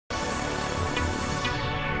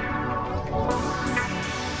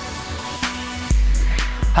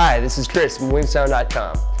Hi, this is Chris from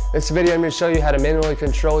WinkSound.com. In this video I'm going to show you how to manually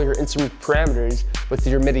control your instrument parameters with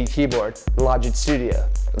your MIDI keyboard in Logic Studio.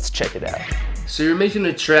 Let's check it out. So you're making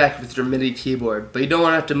a track with your MIDI keyboard, but you don't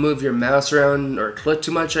want to have to move your mouse around or click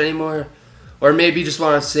too much anymore. Or maybe you just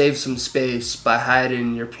want to save some space by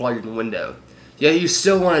hiding your plugin window. Yet you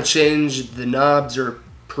still want to change the knobs or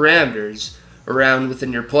parameters around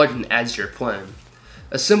within your plugin as you're playing.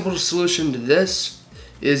 A simple solution to this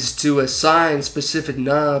is to assign specific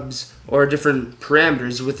knobs or different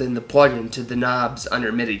parameters within the plugin to the knobs on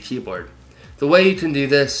your MIDI keyboard. The way you can do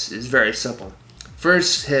this is very simple.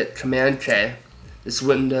 First, hit Command K. This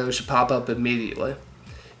window should pop up immediately.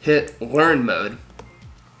 Hit Learn Mode.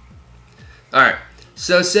 Alright,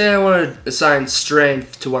 so say I want to assign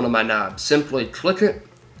strength to one of my knobs. Simply click it,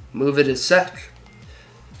 move it a sec.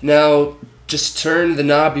 Now, just turn the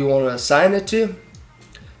knob you want to assign it to,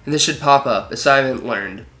 and this should pop up, Assignment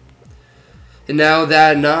Learned. And now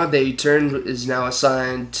that knob that you turned is now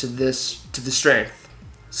assigned to the strength.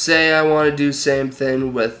 Say I want to do the same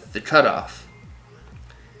thing with the cutoff.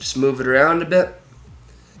 Just move it around a bit.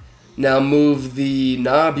 Now move the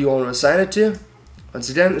knob you want to assign it to. Once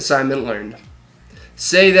again, Assignment Learned.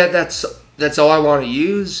 Say that that's all I want to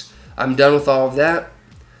use. I'm done with all of that.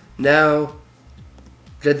 Now,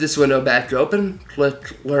 get this window back open.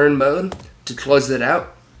 Click Learn Mode to close it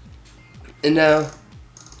out. And now,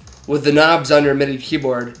 with the knobs on your MIDI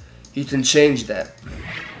keyboard, you can change that.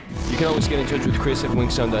 You can always get in touch with Chris at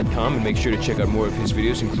WinkSound.com and make sure to check out more of his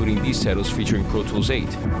videos, including these titles featuring Pro Tools 8,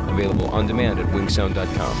 available on demand at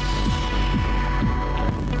WinkSound.com.